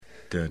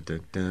Dun,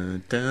 dun,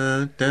 dun,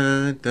 dun,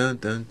 dun, dun,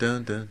 dun,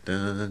 dun,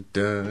 dun,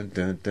 dun,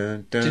 dun,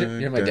 dun, dun,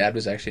 You know, my dun. dad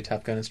was actually a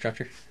Top Gun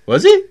instructor.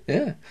 Was he?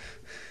 Yeah,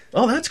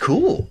 Oh, that's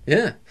cool.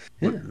 yeah,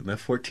 yeah. What, an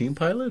F-14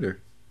 pilot or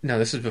No,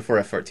 this was before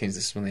F-14s. This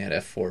is when they had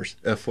F-4s.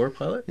 F-4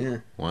 pilot? Yeah,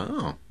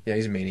 Wow. yeah.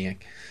 He's a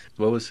maniac.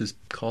 What was his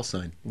call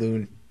sign?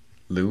 Loon,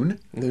 Loon?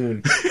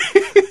 loon.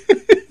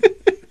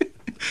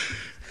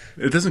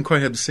 It doesn't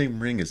quite have the same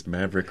ring as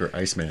Maverick or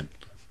Iceman.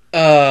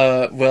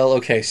 Well,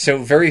 okay. So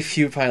very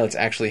few pilots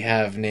actually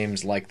have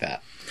names like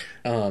that.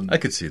 I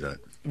could see that.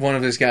 One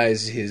of those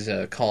guys, his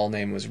call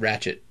name was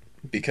Ratchet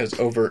because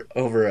over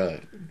a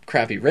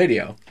crappy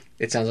radio,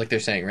 it sounds like they're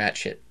saying rat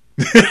shit,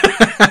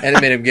 and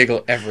it made him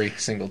giggle every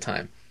single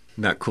time.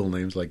 Not cool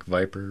names like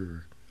Viper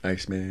or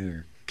Iceman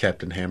or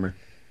Captain Hammer.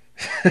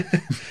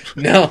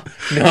 No,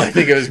 I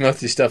think it was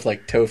mostly stuff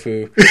like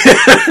tofu.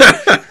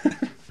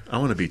 I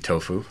want to be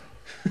Tofu.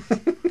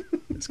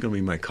 It's going to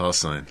be my call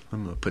sign.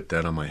 I'm going to put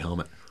that on my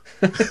helmet.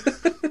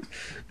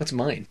 What's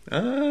mine?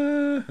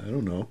 I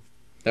don't know.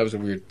 That was a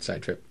weird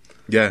side trip.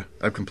 Yeah,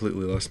 I've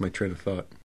completely lost my train of thought.